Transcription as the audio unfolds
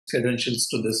credentials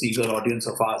to this eager audience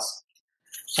of ours.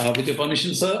 With your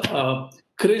permission, sir,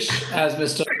 Krish, as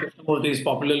Mr. Krishnamurthy is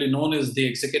popularly known, is the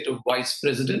Executive Vice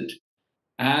President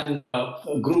and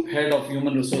Group Head of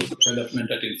Human Resource Development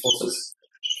at Infosys.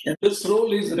 In this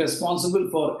role, he is responsible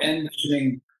for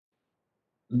envisioning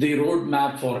the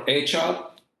roadmap for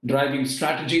HR, driving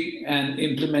strategy, and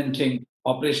implementing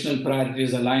operational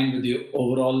priorities aligned with the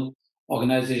overall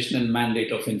organizational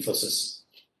mandate of Infosys.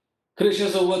 Krish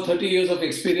has over 30 years of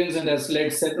experience and has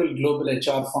led several global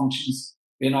HR functions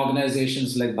in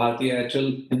organizations like Bharti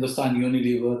Airtel, Hindustan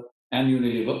Unilever, and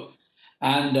Unilever.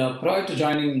 And prior to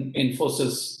joining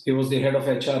Infosys, he was the head of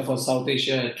HR for South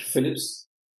Asia at Philips.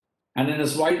 And in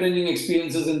his wide-ranging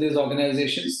experiences in these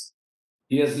organizations,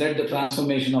 he has led the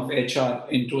transformation of HR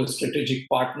into a strategic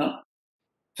partner,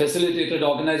 facilitated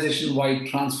organization-wide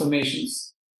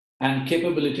transformations and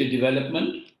capability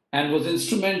development, and was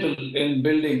instrumental in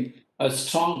building a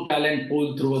strong talent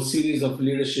pool through a series of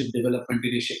leadership development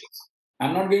initiatives.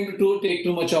 I'm not going to take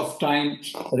too much of time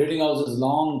reading out his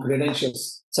long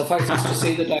credentials. Suffice it to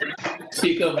say that I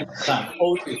speaker time.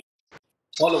 Over to you.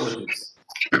 All over to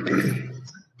you.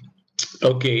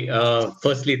 Okay.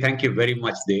 Firstly, thank you very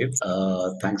much, Dave.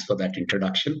 Thanks for that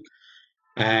introduction.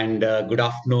 And good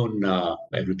afternoon,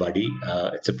 everybody.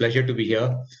 It's a pleasure to be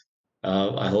here.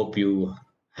 I hope you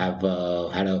have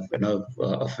had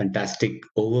a fantastic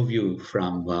overview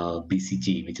from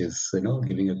BCG, which is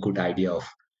giving a good idea of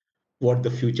what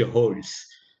the future holds.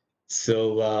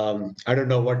 So I don't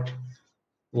know what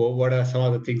are some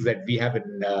of the things that we have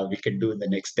we can do in the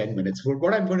next 10 minutes.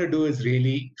 What I'm going to do is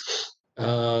really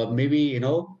maybe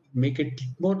make it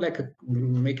more like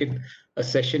make it a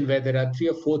session where there are 3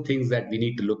 or 4 things that we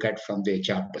need to look at from the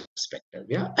HR perspective.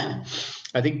 Yeah,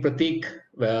 I think Prateek,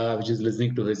 which is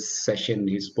listening to his session,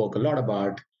 he spoke a lot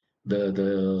about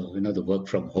the work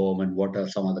from home and what are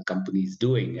some of the companies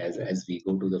doing as we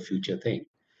go to the future thing.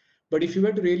 But if you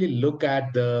were to really look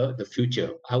at the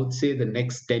future, I would say the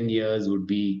next 10 years would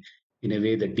be, in a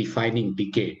way, the defining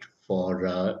decade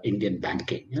for Indian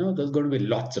banking. There's going to be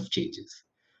lots of changes.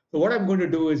 So what I'm going to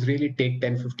do is really take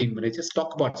 10, 15 minutes, just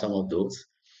talk about some of those,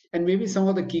 and maybe some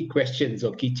of the key questions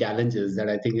or key challenges that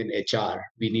I think in HR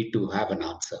we need to have an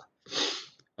answer.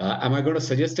 Am I going to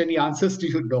suggest any answers to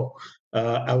you? No,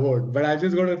 I won't. But I'm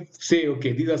just going to say,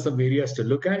 okay, these are some areas to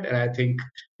look at, and I think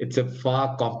it's a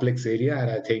far complex area. And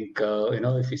I think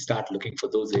if we start looking for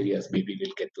those areas, maybe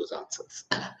we'll get those answers.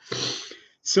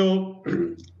 So,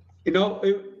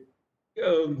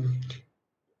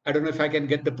 I don't know if I can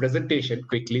get the presentation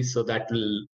quickly, so that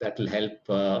will help.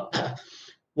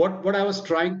 What I was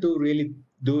trying to really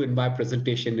do in my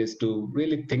presentation is to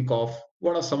really think of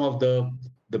what are some of the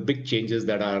big changes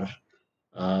that are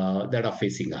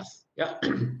facing us. Yeah,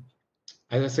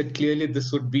 as I said, clearly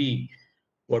this would be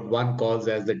what one calls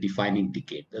as the defining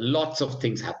decade. There are lots of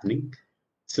things happening.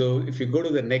 So if you go to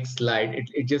the next slide,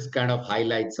 it just kind of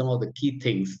highlights some of the key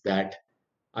things that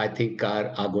I think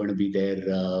are going to be there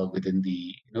within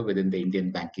the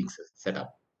Indian banking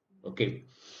setup. Okay,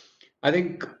 I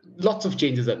think lots of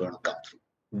changes are going to come through.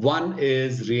 One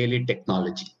is really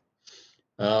technology.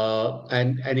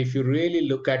 And if you really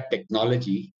look at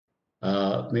technology,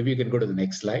 maybe you can go to the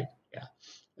next slide. Yeah,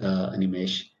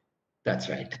 Animesh, that's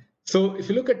right. So if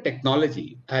you look at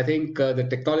technology, I think the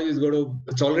technology is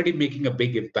it's already making a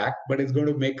big impact, but it's going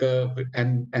to make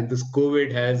and this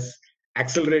COVID has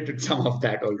accelerated some of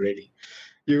that already.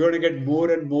 You're going to get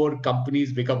more and more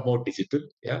companies become more digital.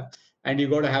 Yeah. And you're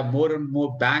going to have more and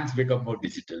more banks become more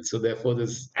digital. So therefore,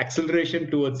 this acceleration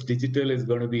towards digital is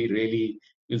going to be really,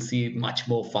 you'll see much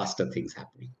more faster things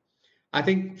happening. I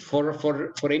think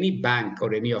for any bank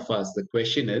or any of us, the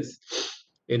question is,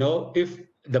 if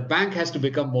the bank has to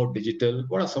become more digital,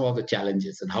 what are some of the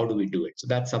challenges and how do we do it? So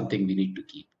that's something we need to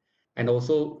keep. And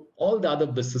also, all the other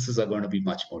businesses are going to be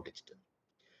much more digital.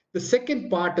 The second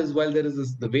part is, while there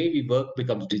is the way we work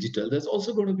becomes digital, there's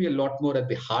also going to be a lot more at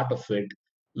the heart of it,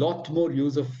 lot more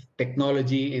use of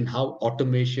technology in how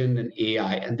automation and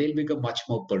AI, and they'll become much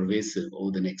more pervasive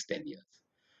over the next 10 years.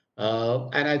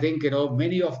 And I think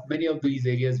many of these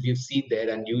areas we've seen there,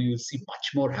 and you'll see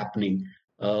much more happening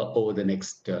over the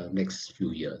next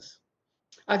few years.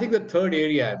 I think the third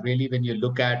area, really, when you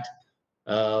look at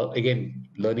again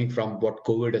learning from what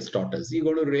COVID has taught us, you're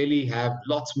going to really have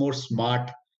lots more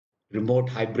smart remote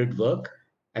hybrid work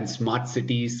and smart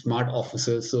cities, smart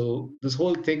offices. So this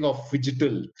whole thing of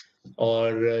digital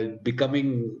or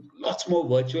becoming lots more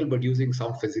virtual, but using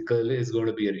some physical is going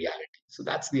to be a reality. So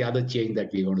that's the other change that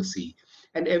we're going to see.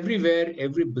 And everywhere,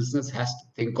 every business has to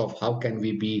think of how can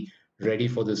we be ready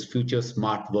for this future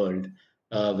smart world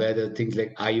where the things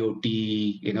like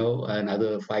IoT, and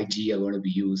other 5G are going to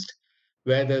be used,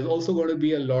 where there's also going to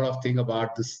be a lot of thing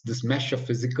about this mesh of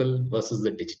physical versus the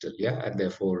digital, yeah, and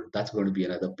therefore that's going to be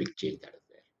another big change that is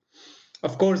there.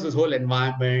 Of course, this whole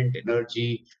environment,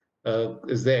 energy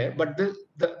is there, but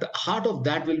the heart of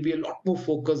that will be a lot more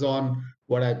focus on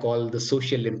what I call the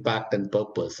social impact and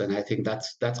purpose, and I think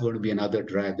that's going to be another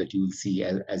drive that you will see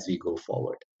as we go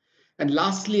forward. And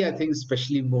lastly, I think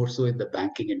especially more so in the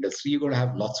banking industry, you're going to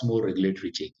have lots more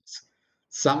regulatory changes.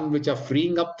 Some which are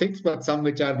freeing up things, but some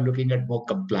which are looking at more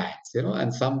compliance,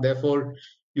 and some therefore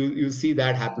you see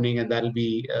that happening, and that'll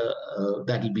be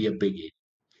a big area.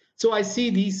 So I see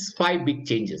these five big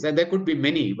changes, and there could be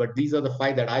many, but these are the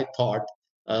five that I thought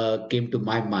came to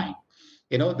my mind.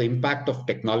 The impact of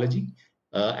technology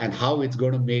and how it's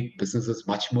going to make businesses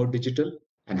much more digital,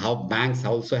 and how banks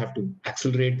also have to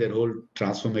accelerate their whole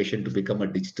transformation to become a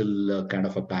digital kind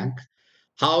of a bank.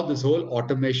 How this whole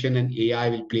automation and AI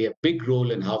will play a big role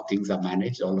in how things are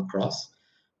managed all across.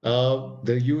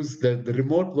 The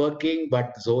remote working,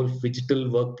 but this whole digital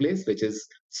workplace, which is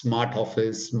smart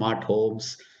office, smart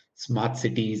homes, smart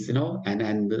cities,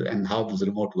 and how this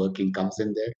remote working comes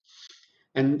in there,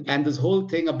 and this whole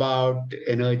thing about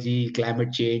energy,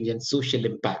 climate change, and social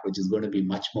impact, which is going to be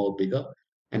much more bigger.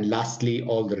 And lastly,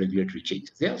 all the regulatory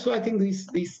changes. Yeah, so I think these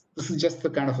this is just the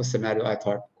kind of a scenario I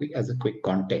thought as a quick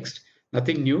context.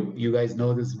 Nothing new. You guys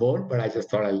know this more, but I just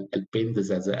thought I'll paint this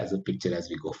as a picture as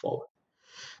we go forward.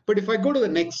 But if I go to the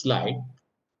next slide,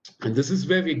 and this is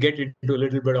where we get into a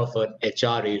little bit of an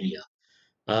HR area.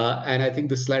 And I think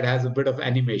the slide has a bit of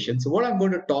animation. So what I'm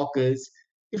going to talk is,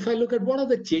 if I look at what are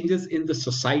the changes in the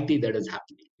society that is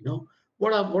happening,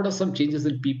 what are some changes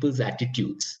in people's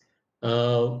attitudes?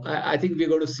 I think we're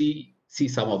going to see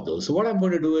some of those. So what I'm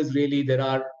going to do is really there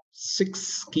are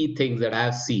six key things that I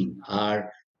have seen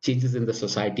are changes in the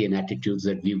society and attitudes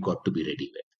that we've got to be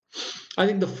ready with. I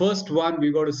think the first one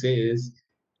we've got to say is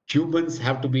humans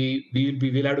have to be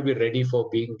we'll have to be ready for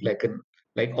being like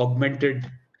augmented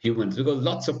humans, because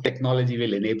lots of technology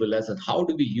will enable us, and how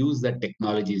do we use that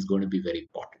technology is going to be very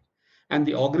important. And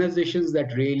the organizations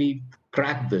that really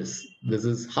crack this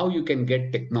is how you can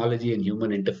get technology and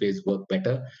human interface work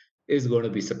better, is going to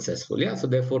be successful. Yeah, so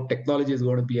therefore technology is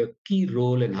going to be a key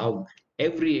role in how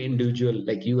every individual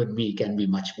like you and me can be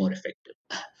much more effective.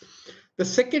 The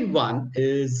second one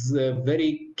is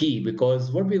very key,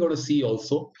 because what we're going to see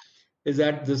also is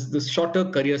that this shorter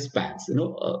career spans.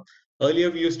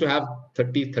 Earlier we used to have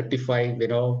 30, 35.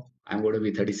 I'm going to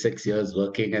be 36 years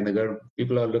working, and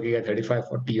people are looking at 35,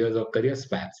 40 years of career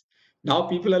spans. Now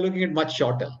people are looking at much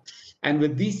shorter. And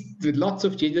with lots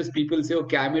of changes, people say,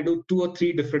 okay, I may do 2 or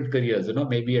 3 different careers.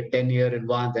 Maybe a 10-year in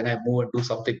one, then I move and do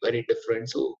something very different.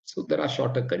 So there are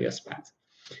shorter career spans.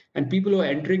 And people who are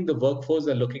entering the workforce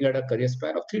are looking at a career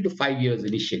span of 3 to 5 years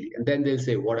initially, and then they'll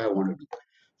say, what I want to do.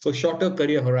 So shorter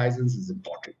career horizons is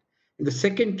important. And the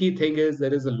second key thing is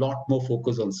there is a lot more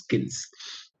focus on skills.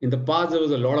 In the past, there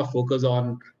was a lot of focus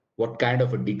on what kind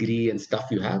of a degree and stuff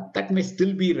you have. That may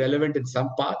still be relevant in some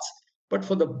parts, but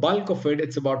for the bulk of it,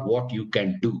 it's about what you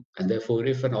can do. And therefore,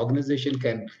 if an organization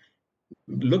can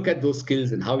look at those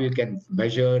skills and how you can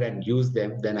measure and use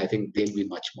them, then I think they'll be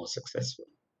much more successful.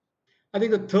 I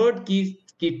think the third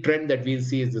key trend that we'll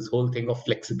see is this whole thing of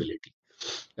flexibility.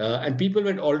 And people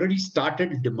had already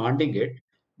started demanding it,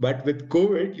 but with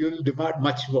COVID, you'll demand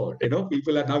much more.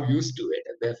 People are now used to it,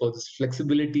 and therefore this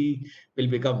flexibility will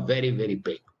become very, very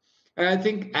big. And I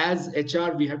think as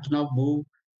HR, we have to now move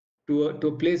to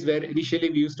a place where initially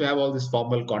we used to have all these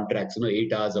formal contracts,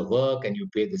 8 hours of work and you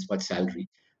pay this much salary.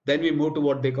 Then we move to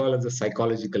what they call as a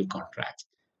psychological contracts.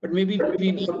 But maybe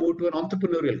we now move to an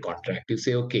entrepreneurial contract. You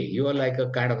say, okay, you are like a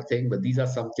kind of a thing, but these are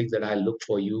some things that I look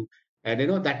for you. And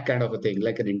that kind of a thing,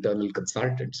 like an internal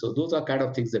consultant. So those are kind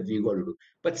of things that we got to do,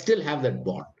 but still have that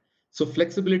bond. So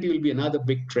flexibility will be another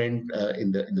big trend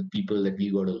in the people that we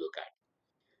got to look at.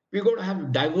 We're going to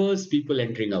have diverse people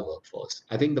entering our workforce.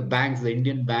 I think the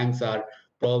Indian banks are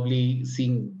probably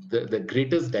seeing the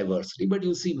greatest diversity, but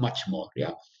you see much more.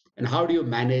 Yeah. And how do you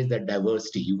manage that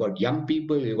diversity? You got young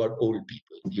people, you got old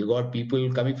people, you got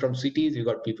people coming from cities, you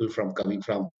got people coming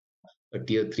from a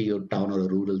tier 3 or town or a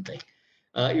rural thing.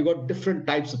 You got different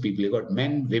types of people, you got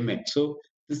men, women. So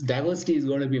this diversity is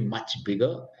going to be much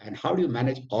bigger. And how do you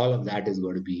manage all of that is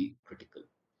going to be critical.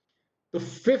 The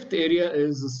fifth area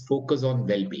is focus on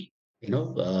well-being,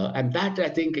 and that I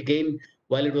think again,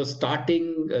 while it was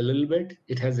starting a little bit,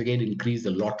 it has again increased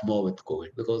a lot more with COVID,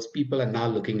 because people are now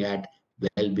looking at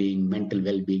well-being, mental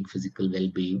well-being, physical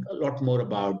well-being, a lot more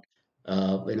about,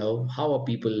 how are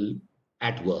people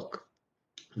at work.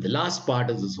 The last part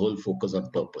is this whole focus on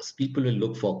purpose. People will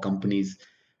look for companies.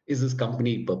 Is this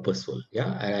company purposeful?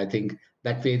 Yeah, and I think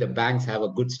that way the banks have a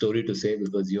good story to say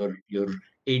because you're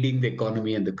aiding the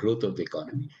economy and the growth of the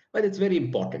economy. But it's very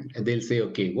important, and they'll say,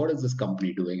 okay, what is this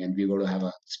company doing? And we're going to have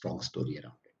a strong story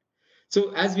around it.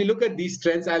 So as we look at these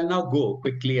trends, I'll now go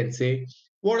quickly and say,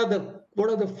 what are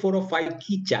the 4 or 5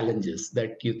 key challenges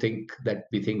that you think that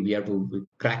we have to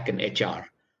crack in HR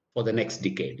for the next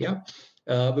decade? Yeah,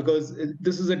 because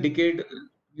this is a decade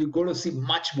you're going to see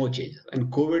much more changes,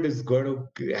 and COVID is going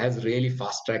to has really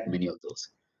fast tracked many of those.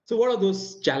 So what are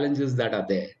those challenges that are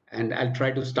there? And I'll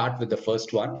try to start with the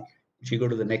first one. If you go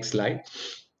to the next slide,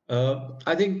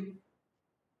 I think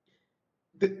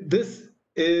this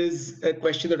is a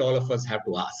question that all of us have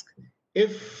to ask.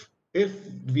 If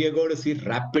we are going to see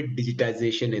rapid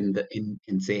digitization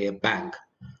in say a bank,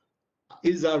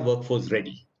 is our workforce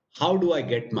ready? How do I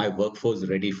get my workforce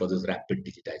ready for this rapid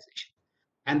digitization?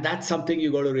 And that's something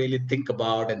you got to really think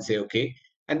about and say, okay.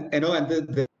 And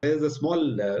there's a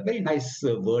small, very nice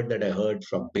word that I heard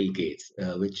from Bill Gates,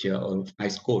 which a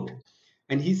nice quote.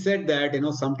 And he said that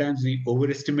sometimes we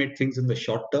overestimate things in the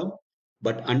short term,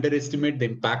 but underestimate the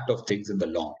impact of things in the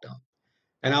long term.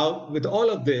 And now, with all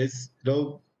of this,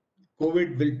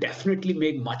 COVID will definitely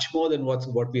make much more than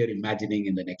what we are imagining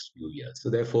in the next few years. So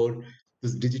therefore,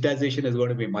 this digitization is going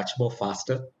to be much more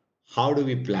faster. How do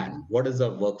we plan? What is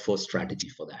our workforce strategy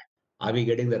for that? Are we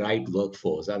getting the right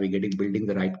workforce? Are we building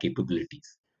the right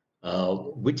capabilities?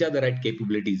 Which are the right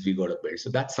capabilities we got to build? So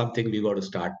that's something we got to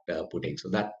start putting. So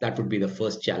that would be the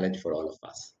first challenge for all of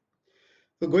us.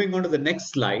 So going on to the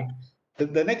next slide,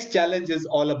 the next challenge is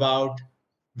all about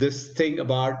this thing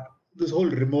about this whole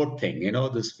remote thing,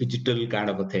 this digital kind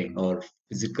of a thing or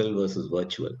physical versus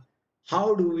virtual.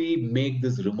 How do we make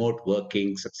this remote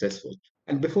working successful?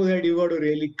 And before that, you got to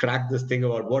really crack this thing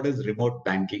about what is remote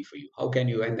banking for you. How can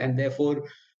you, and therefore,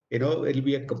 it'll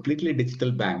be a completely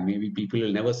digital bank. Maybe people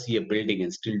will never see a building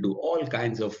and still do all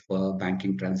kinds of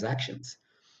banking transactions.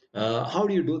 How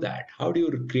do you do that? How do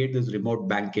you create this remote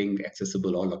banking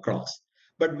accessible all across?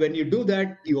 But when you do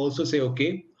that, you also say,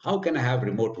 okay, how can I have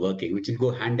remote working, which will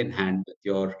go hand in hand with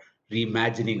your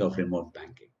reimagining of remote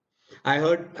banking. I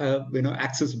heard,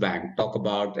 Axis Bank talk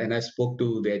about, and I spoke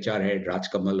to the HR head,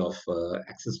 Raj Kamal of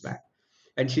Axis Bank.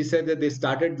 And she said that they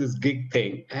started this gig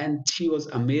thing, and she was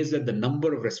amazed at the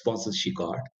number of responses she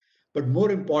got. But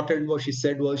more important, what she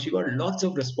said was she got lots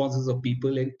of responses of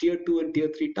people in tier 2 and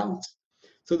tier 3 towns.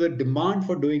 So the demand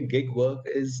for doing gig work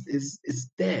is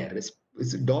there,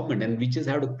 is dominant, and we just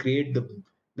have to create the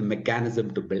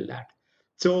mechanism to build that.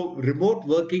 So remote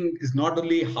working is not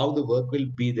only how the work will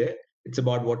be there, it's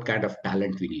about what kind of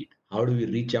talent we need. How do we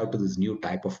reach out to this new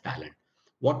type of talent?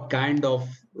 What kind of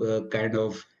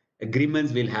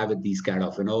agreements we'll have with these kind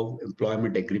of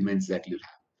employment agreements that you'll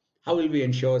have. How will we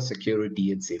ensure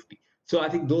security and safety? So I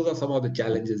think those are some of the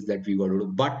challenges that we got to do.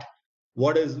 But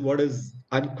what is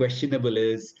unquestionable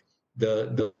is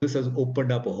this has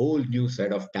opened up a whole new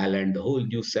set of talent, a whole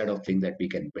new set of things that we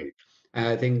can build. And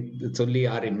I think it's only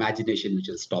our imagination which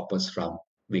will stop us from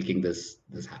making this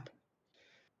happen.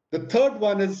 The third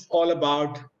one is all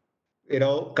about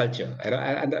culture,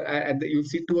 and you'll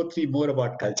see 2 or 3 more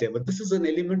about culture. But this is an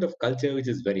element of culture which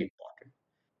is very important.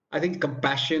 I think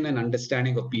compassion and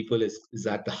understanding of people is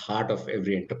at the heart of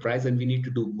every enterprise, and we need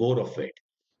to do more of it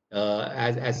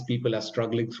as people are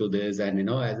struggling through this, and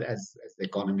as the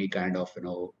economy kind of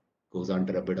goes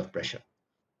under a bit of pressure.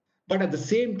 But at the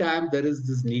same time, there is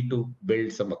this need to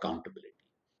build some accountability,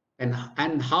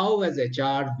 and how as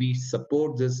HR we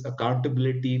support this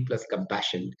accountability plus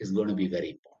compassion is going to be very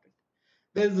important.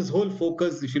 There's this whole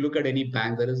focus. If you look at any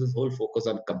bank, there is this whole focus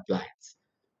on compliance,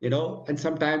 and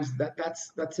sometimes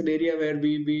that's an area where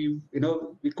we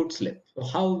could slip. So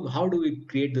how do we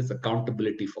create this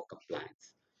accountability for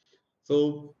compliance?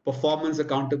 So performance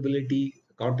accountability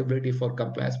for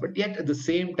compliance, but yet at the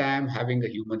same time having a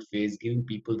human face, giving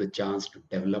people the chance to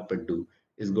develop and do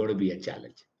is going to be a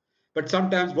challenge. But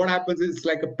sometimes what happens is it's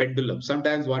like a pendulum.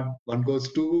 Sometimes one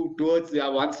goes towards the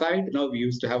one side. We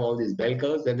used to have all these bell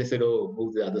curves, then they said, "Oh,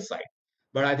 move the other side."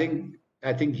 But I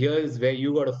think here is where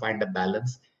you got to find a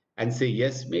balance and say,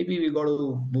 yes, maybe we got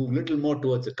to move a little more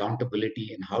towards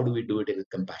accountability, and how do we do it in a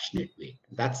compassionate way?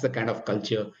 That's the kind of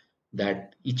culture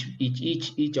that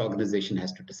each organization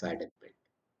has to decide and build.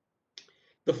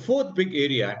 The fourth big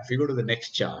area, if you go to the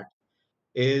next chart,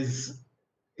 is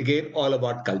again all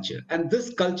about culture. And this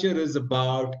culture is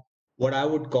about what I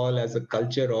would call as a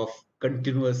culture of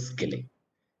continuous skilling.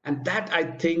 And that I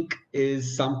think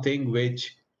is something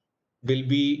which will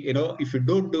be, if you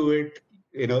don't do it,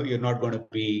 you're not going to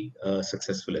be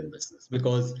successful in business,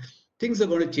 because things are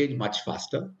going to change much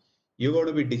faster. You're going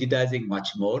to be digitizing much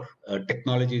more.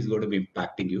 Technology is going to be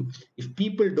impacting you. If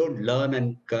people don't learn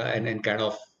and kind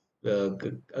of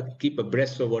keep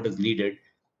abreast of what is needed,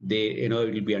 it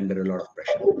will be under a lot of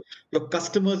pressure. Your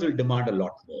customers will demand a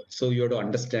lot more. So you have to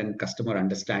understand, customer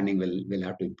understanding will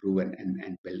have to improve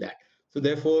and build that. So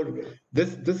therefore,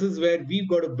 this is where we've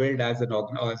got to build as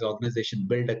as organization,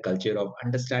 build a culture of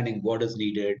understanding what is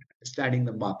needed, understanding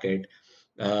the market,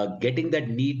 getting that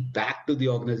need back to the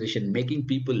organization, making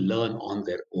people learn on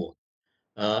their own,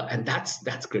 and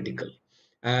that's critical.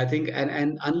 I think,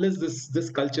 and unless this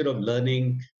culture of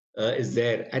learning is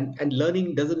there, and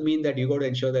learning doesn't mean that you got to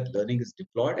ensure that learning is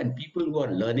deployed, and people who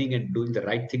are learning and doing the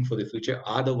right thing for the future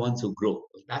are the ones who grow.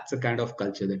 That's the kind of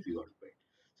culture that we got to build.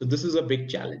 So this is a big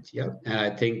challenge, yeah. And I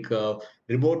think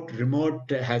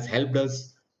remote has helped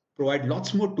us provide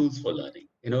lots more tools for learning.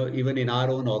 Even in our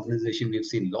own organization, we've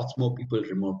seen lots more people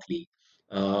remotely,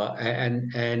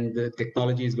 and the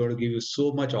technology is going to give you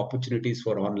so much opportunities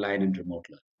for online and remote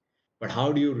learning. But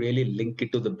how do you really link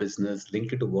it to the business,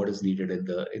 link it to what is needed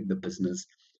in the business,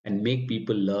 and make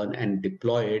people learn and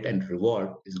deploy it and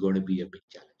reward is going to be a big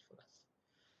challenge for us.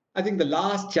 I think the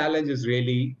last challenge is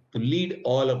really to lead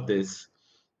all of this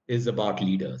is about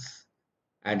leaders.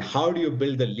 And how do you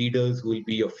build the leaders who will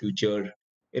be your future?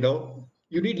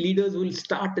 You need leaders who will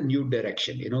start a new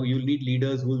direction. You need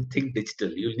leaders who will think digital.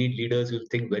 You need leaders who will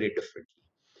think very differently.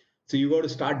 So you got to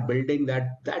start building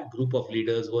that group of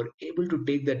leaders who are able to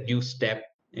take that new step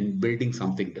in building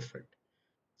something different.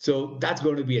 So that's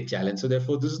going to be a challenge. So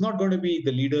therefore, this is not going to be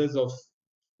the leaders of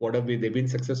whatever they've been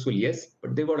successful, yes,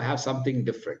 but they got to have something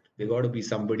different. They got to be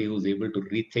somebody who's able to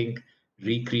rethink,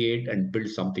 recreate, and build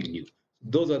something new.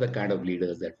 Those are the kind of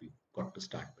leaders that we've got to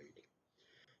start building.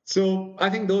 So I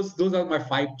think those are my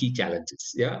 5 key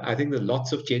challenges. Yeah, I think there's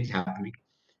lots of change happening.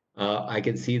 I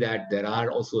can see that there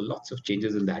are also lots of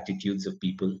changes in the attitudes of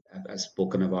people. I've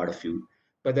spoken about a few,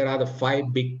 but there are the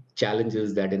 5 big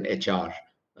challenges that in HR,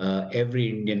 every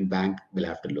Indian bank will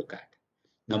have to look at.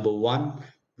 Number one,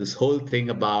 this whole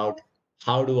thing about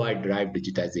how do I drive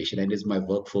digitization and is my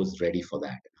workforce ready for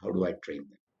that? How do I train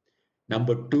them?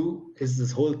 Number two is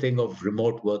this whole thing of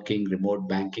remote working, remote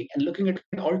banking, and looking at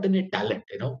alternate talent.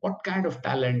 What kind of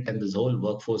talent and this whole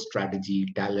workforce strategy,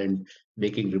 talent,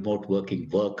 making remote working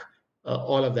work.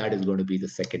 All of that is going to be the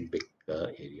second big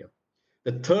area.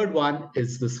 The third one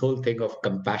is this whole thing of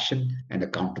compassion and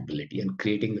accountability and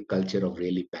creating the culture of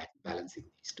really balancing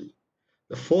these two.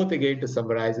 The fourth, again, to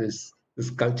summarize, is this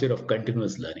culture of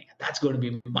continuous learning. That's going to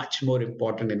be much more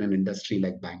important in an industry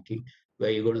like banking, where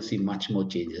you're going to see much more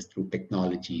changes through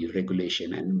technology,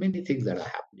 regulation, and many things that are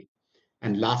happening.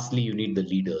 And lastly, you need the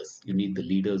leaders. You need the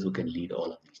leaders who can lead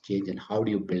all of these change. And how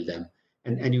do you build them?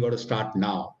 And you got to start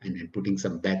now and putting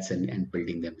some bets and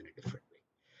building them in a different way.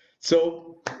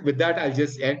 So with that, I'll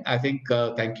just end. I think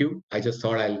thank you. I just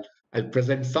thought I'll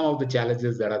present some of the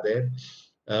challenges that are there.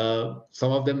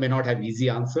 Some of them may not have easy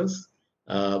answers,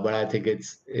 but I think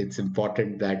it's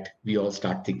important that we all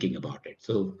start thinking about it.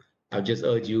 So I'll just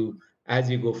urge you as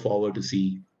you go forward to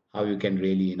see how you can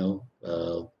really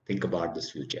think about this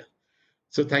future.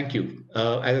 So thank you.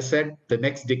 As I said, the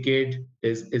next decade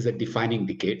is a defining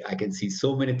decade. I can see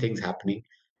so many things happening,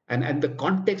 and the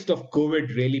context of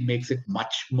COVID really makes it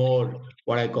much more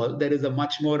what I call there is a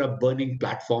much more a burning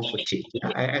platform for change,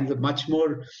 and a much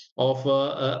more of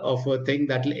a thing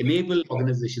that will enable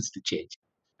organizations to change.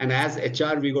 And as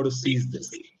HR, we got to seize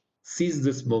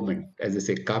this moment, as I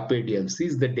say, carpe diem,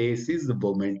 seize the day, seize the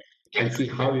moment, and see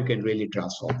how you can really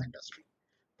transform the industry.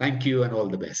 Thank you, and all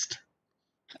the best.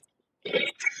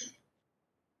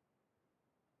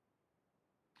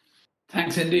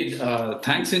 Thanks indeed.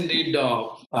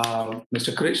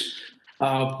 Mr. Krish.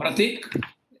 Pratik,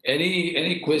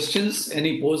 any questions,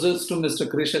 any posers to Mr.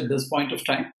 Krish at this point of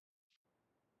time?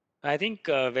 I think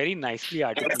very nicely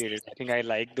articulated. I think I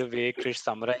like the way Krish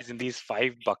summarized in these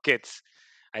 5 buckets.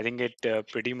 I think it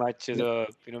pretty much is a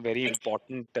very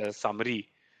important summary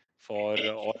for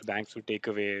all banks to take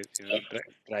away.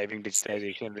 Driving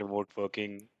digitization, remote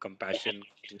working, compassion,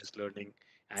 continuous learning,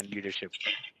 and leadership.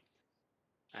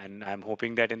 And I'm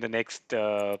hoping that in the next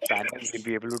panel, we'll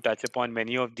be able to touch upon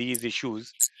many of these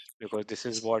issues because this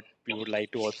is what we would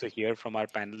like to also hear from our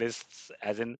panelists,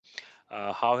 as in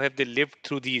how have they lived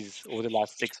through these over the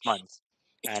last 6 months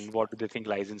and what do they think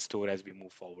lies in store as we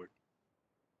move forward.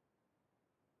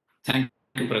 Thank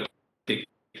you, Pratik.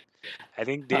 I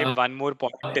think, Dave, one more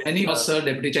point is... Any of us, sir,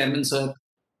 Deputy Chairman, sir?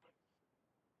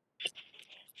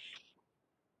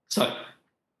 Sorry,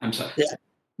 I'm sorry. Yeah.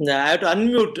 I have to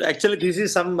unmute. Actually, this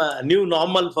is some new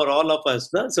normal for all of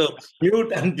us. No? So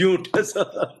mute and mute. So,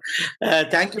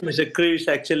 thank you, Mr. Krish.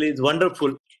 Actually, it's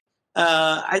wonderful.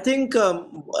 I think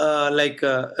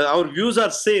our views are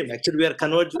same. Actually, we are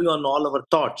converging on all our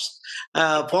thoughts.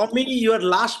 For me, your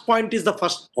last point is the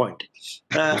first point.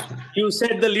 You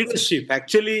said the leadership.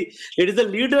 Actually, it is the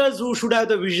leaders who should have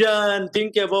the vision,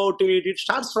 think about it. It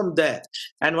starts from there.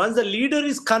 And once the leader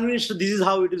is convinced this is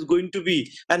how it is going to be,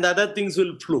 and the other things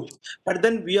will flow. But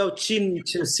then we have seen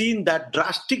that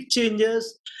drastic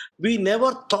changes. We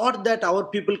never thought that our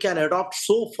people can adopt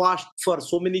so fast for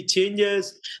so many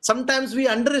changes. Sometimes we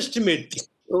underestimate things.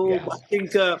 So Yeah. I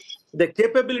think the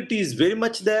capability is very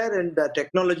much there, and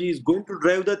technology is going to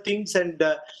drive the things. And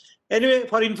anyway,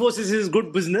 for Infosys, is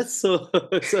good business. So,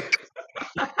 so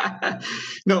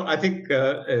No, I think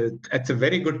that's a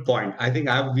very good point. I think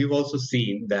we've also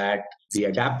seen that the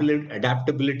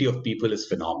adaptability of people is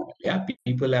phenomenal. Yeah,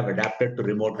 people have adapted to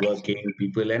remote working.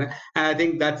 And I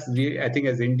think I think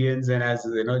as Indians and as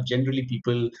generally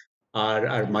people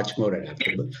are much more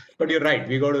adaptable. But you're right.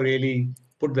 We got to really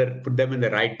put them in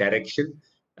the right direction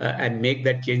and make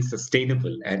that change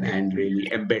sustainable and really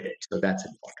embed it. So that's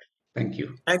important. Thank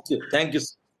you. thank you. Thank you.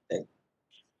 Thank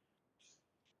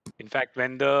In fact,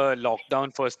 when the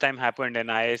lockdown first time happened,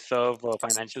 and I serve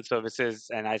financial services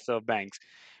and I serve banks,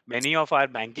 many of our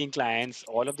banking clients,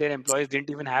 all of their employees didn't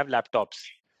even have laptops.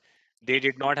 They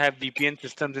did not have VPN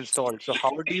systems installed. So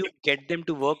how do you get them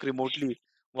to work remotely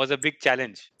was a big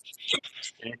challenge.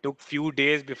 And it took few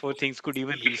days before things could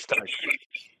even restart.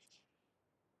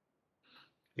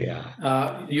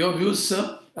 Yeah. Your views,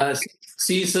 sir?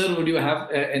 See, sir, would you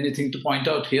have anything to point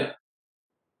out here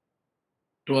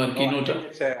to our No, keynote?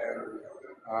 uh,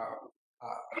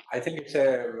 I think it's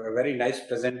a very nice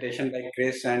presentation by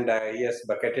Chris, and he has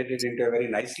bucketed it into a very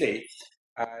nicely.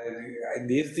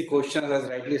 These the questions, as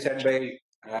rightly said by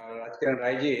Rajkiran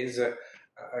Raiji, is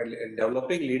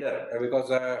developing leader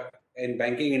because in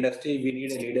banking industry we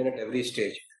need a leader at every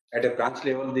stage. At a branch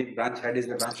level, the branch head is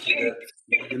the branch leader.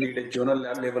 Then you need a zonal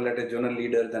level at a zonal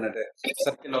leader. Then at a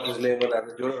circle office level, at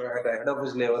a head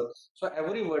office level. So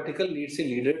every vertical needs a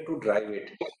leader to drive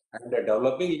it. And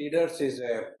developing leaders is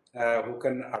who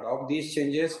can adopt these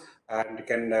changes and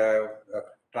can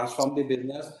transform the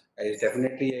business is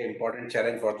definitely an important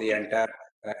challenge for the entire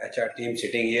HR team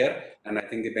sitting here. And I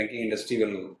think the banking industry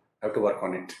will have to work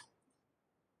on it.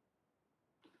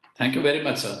 Thank you very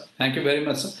much, sir. Thank you very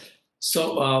much, sir.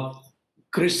 So,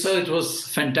 Chris, sir, it was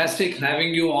fantastic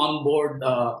having you on board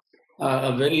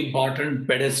a very important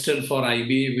pedestal for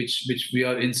IBA, which we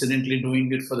are incidentally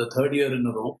doing it for the third year in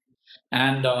a row.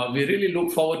 And we really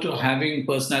look forward to having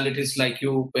personalities like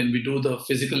you when we do the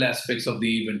physical aspects of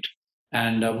the event.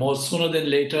 And more sooner than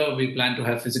later, we plan to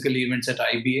have physical events at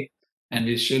IBA, and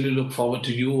we surely look forward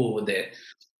to you over there.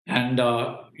 And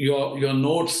your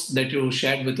notes that you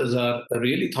shared with us are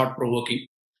really thought provoking,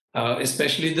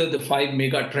 especially the 5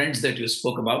 mega trends that you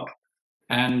spoke about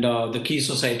and the key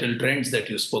societal trends that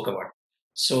you spoke about.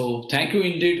 So thank you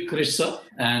indeed, Chris, sir,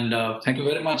 and thank you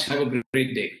very much. Have a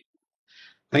great day.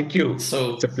 Thank you.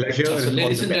 So It's a pleasure. so And all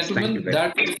ladies the and best. gentlemen,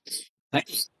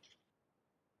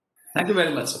 thank you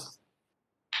very much, sir.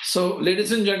 So,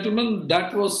 ladies and gentlemen,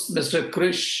 that was Mr.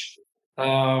 Krish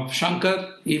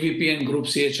Shankar, EVP and Group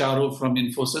CHRO from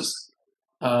Infosys,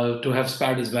 to have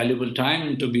spared his valuable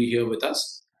time to be here with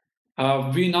us.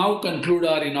 We now conclude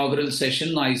our inaugural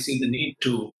session. I see the need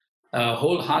to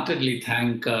wholeheartedly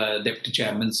thank Deputy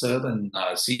Chairman Sir and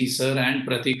C Sir and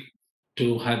Pratik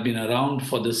to have been around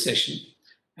for this session.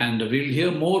 And we'll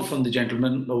hear more from the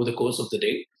gentlemen over the course of the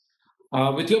day.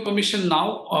 With your permission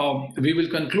now, we will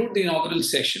conclude the inaugural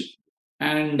session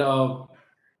and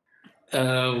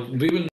we will